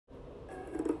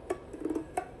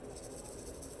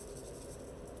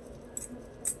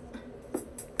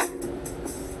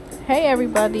Hey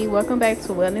everybody, welcome back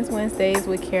to Wellness Wednesdays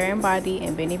with Care and Body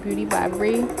and Benny Beauty by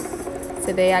Bree.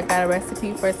 Today I got a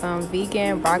recipe for some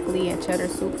vegan broccoli and cheddar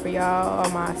soup for y'all, all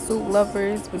my soup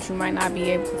lovers, but you might not be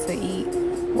able to eat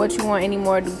what you want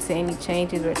anymore due to any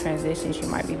changes or transitions you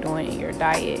might be doing in your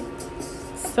diet.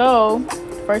 So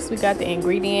first we got the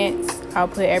ingredients. I'll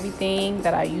put everything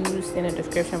that I used in the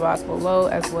description box below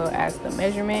as well as the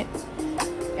measurements.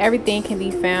 Everything can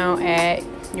be found at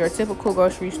your typical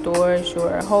grocery stores,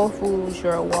 your Whole Foods,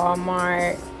 your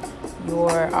Walmart, your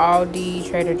Aldi,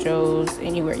 Trader Joe's,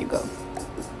 anywhere you go.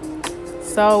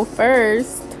 So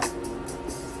first,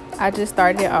 I just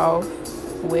started off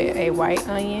with a white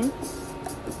onion.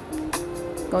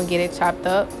 Gonna get it chopped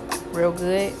up real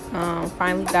good,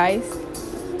 finely diced.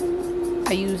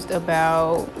 I used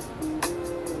about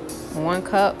 1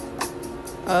 cup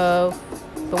of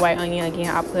the white onion.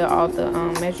 Again, I'll put all the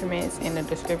measurements in the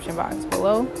description box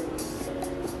below.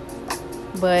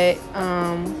 But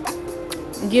I'm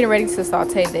getting ready to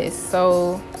saute this.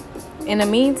 So in the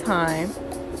meantime,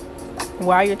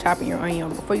 while you're chopping your onion,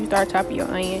 before you start chopping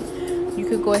your onion, you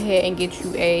could go ahead and get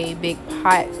you a big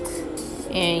pot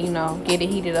and get it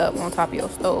heated up on top of your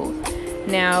stove.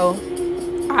 Now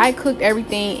I cooked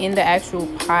everything in the actual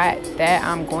pot that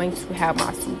I'm going to have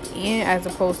my soup in, as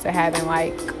opposed to having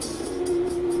like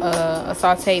a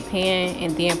sauteed pan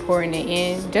and then pouring it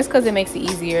in, just because it makes it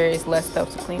easier. It's less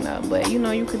stuff to clean up, but you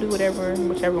could do whichever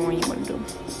one you want to do.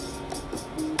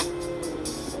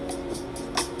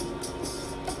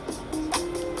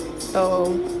 So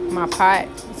my pot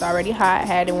is already hot. I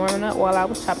had it warming up while I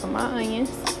was chopping my onions,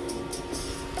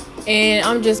 and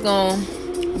I'm just gonna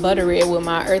butter it with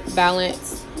my Earth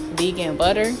Balance vegan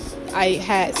butter. I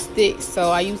had sticks, so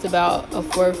I used about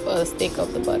 1/4 of a stick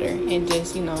of the butter and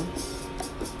just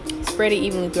spread it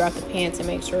evenly throughout the pan to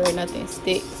make sure nothing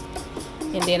sticks.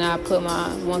 And then I put my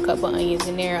 1 cup of onions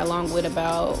in there, along with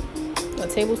about a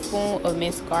tablespoon of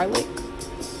minced garlic.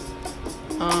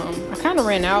 I kind of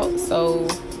ran out, so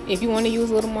if you want to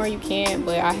use a little more you can,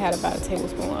 but I had about a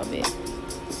tablespoon of it.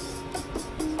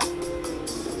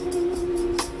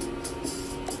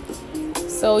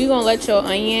 So you're gonna let your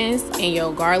onions and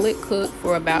your garlic cook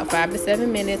for about 5 to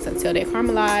 7 minutes until they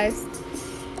caramelize.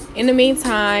 In the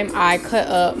meantime, I cut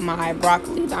up my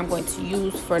broccoli that I'm going to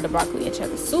use for the broccoli and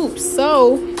cheddar soup.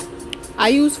 So I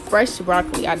use fresh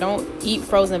broccoli. I don't eat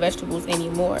frozen vegetables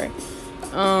anymore.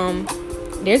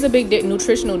 There's a big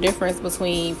nutritional difference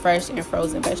between fresh and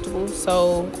frozen vegetables.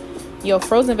 So your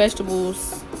frozen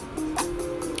vegetables,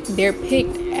 they're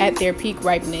picked at their peak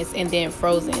ripeness and then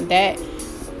frozen. That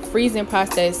freezing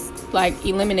process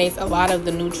eliminates a lot of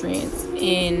the nutrients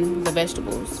in the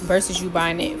vegetables versus you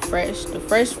buying it fresh. The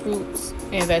fresh fruits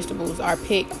and vegetables are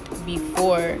picked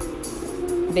before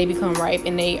they become ripe,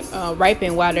 and they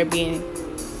ripen while they're being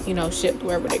shipped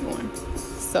wherever they're going.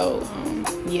 So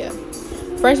yeah,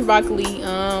 fresh broccoli.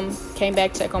 Came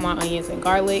back, check on my onions and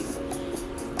garlic.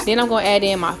 Then I'm gonna add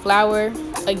in my flour.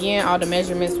 Again, all the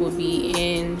measurements will be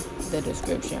in the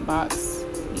description box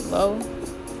below.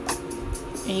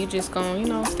 And you just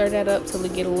gonna stir that up till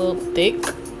it get a little thick.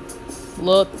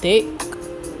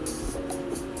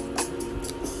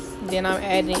 Then I'm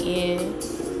adding in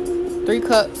 3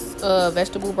 cups of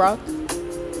vegetable broth.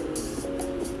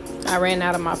 I ran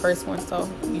out of my first one, so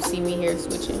you see me here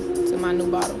switching to my new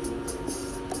bottle.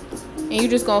 And you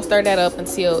just gonna stir that up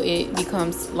until it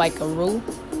becomes like a roux.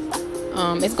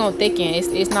 It's gonna thicken.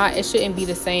 It shouldn't be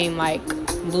the same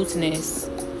looseness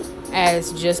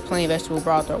as just plain vegetable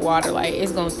broth or water.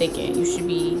 It's gonna thicken. You should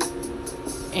be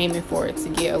aiming for it to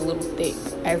get a little thick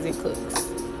as it cooks.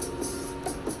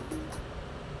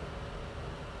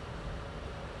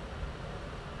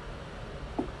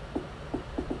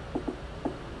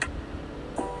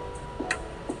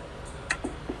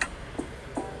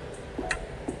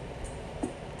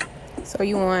 So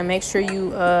you want to make sure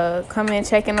you come in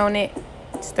checking on it,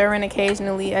 stirring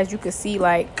occasionally. As you can see,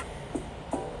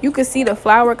 you can see the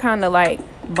flour kind of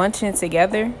bunching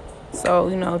together. So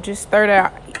just stir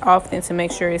that often to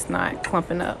make sure it's not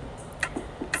clumping up.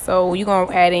 So you're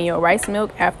gonna add in your rice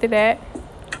milk. After that,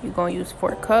 you're gonna use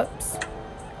 4 cups,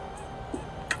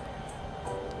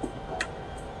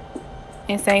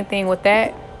 and same thing with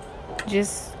that.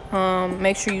 Just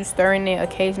make sure you stirring it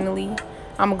occasionally.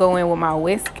 I'm gonna go in with my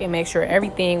whisk and make sure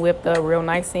everything whipped up real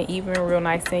nice and even, real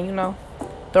nice and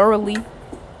thoroughly.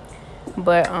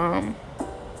 But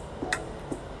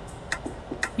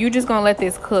you're just gonna let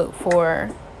this cook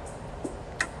for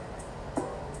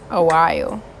a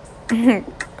while. And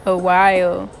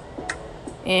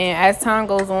as time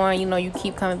goes on, you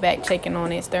keep coming back, checking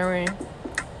on it, stirring.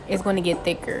 It's going to get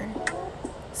thicker.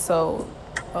 So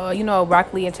You know,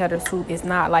 broccoli and cheddar soup is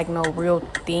not like no real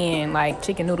thin, like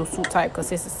chicken noodle soup type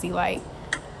consistency. Like,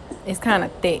 it's kind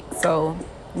of thick. So,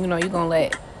 you know, you're going to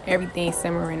let everything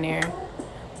simmer in there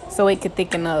so it could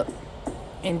thicken up,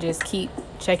 and just keep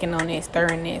checking on it,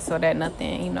 stirring it so that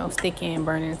nothing, you know, sticking and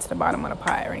burning to the bottom of the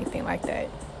pot or anything like that.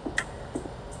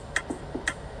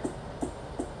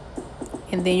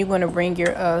 And then you're going to bring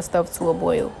your stuff to a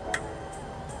boil.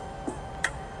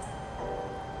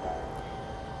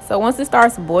 So once it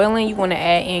starts boiling, you want to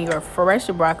add in your fresh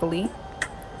broccoli.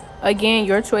 Again,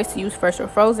 your choice to use fresh or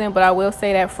frozen, but I will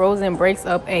say that frozen breaks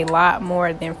up a lot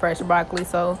more than fresh broccoli.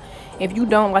 So if you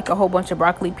don't like a whole bunch of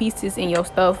broccoli pieces in your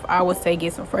stuff, I would say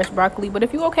get some fresh broccoli. But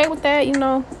if you're okay with that, you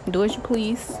know, do as you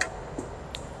please.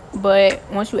 But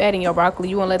once you add in your broccoli,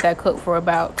 you want to let that cook for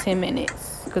about 10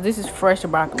 minutes because this is fresh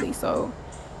broccoli. So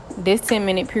this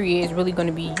 10-minute period is really going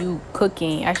to be you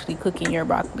cooking, actually cooking your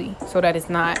broccoli so that it's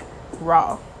not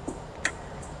raw.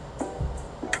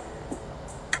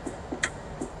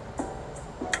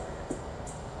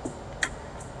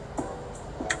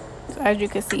 As you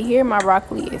can see here, my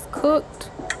broccoli is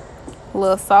cooked, a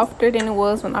little softer than it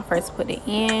was when I first put it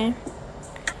in.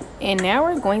 And now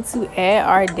we're going to add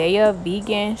our Daiya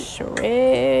vegan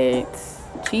shreds.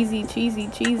 Cheesy, cheesy,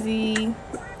 cheesy.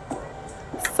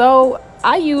 So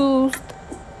honestly,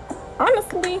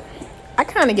 I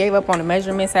kind of gave up on the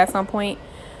measurements at some point,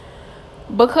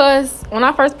 because when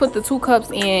I first put the 2 cups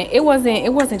in, it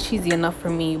wasn't cheesy enough for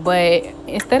me. But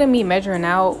instead of me measuring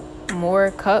out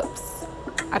more cups,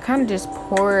 I kind of just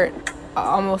poured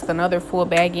almost another full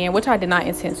bag in, which I did not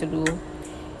intend to do.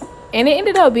 And it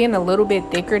ended up being a little bit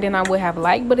thicker than I would have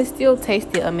liked, but it still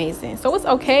tasted amazing. So it's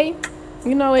okay.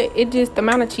 You know, it just, the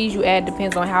amount of cheese you add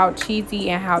depends on how cheesy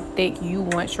and how thick you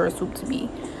want your soup to be.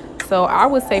 So I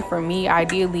would say for me,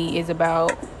 ideally is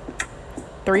about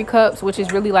 3 cups, which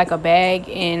is really like a bag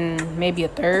and maybe a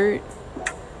third.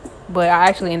 But I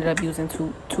actually ended up using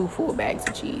two full bags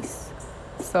of cheese.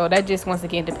 So that just, once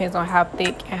again, depends on how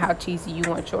thick and how cheesy you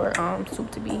want your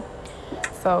soup to be.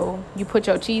 So you put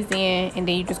your cheese in, and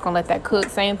then you're just gonna let that cook.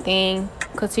 Same thing,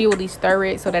 continually stir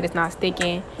it so that it's not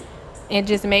sticking, and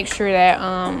just make sure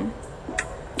that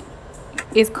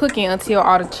it's cooking until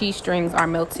all the cheese strings are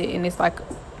melted and it's like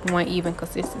one even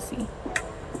consistency.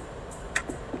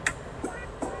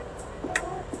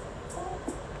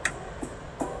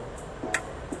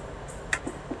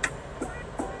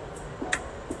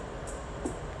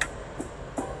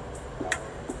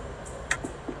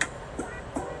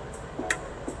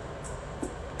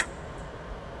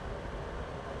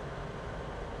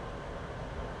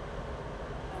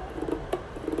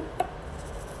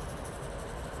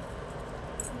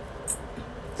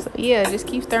 So yeah, just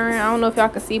keep stirring. I don't know if y'all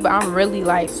can see, but I'm really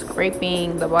like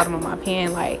scraping the bottom of my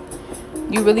pan. Like,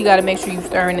 you really got to make sure you're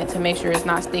stirring it to make sure it's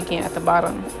not sticking at the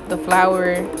bottom. The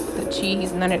flour, the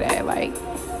cheese, none of that. Like,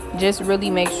 just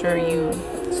really make sure you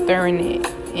stirring it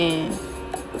and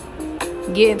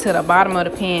getting to the bottom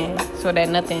of the pan so that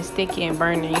nothing's sticky and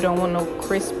burning. You don't want no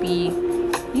crispy,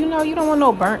 you know, you don't want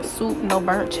no burnt soup, no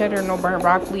burnt cheddar, no burnt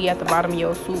broccoli at the bottom of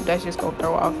your soup. That's just gonna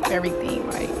throw off everything.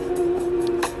 Like,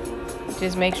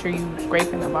 just make sure you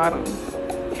scraping the bottom.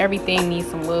 Everything needs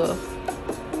some love.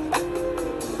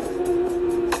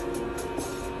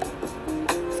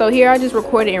 So here I just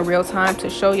recorded in real time to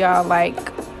show y'all like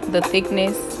the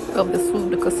thickness of the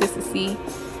soup, the consistency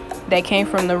that came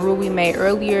from the roux we made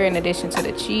earlier, in addition to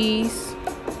the cheese.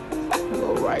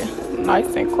 All right,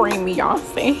 nice and creamy, y'all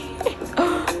see.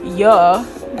 Yeah.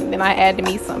 And then I added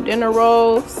me some dinner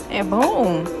rolls, and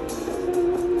boom,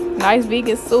 nice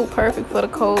vegan soup, perfect for the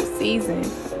cold season.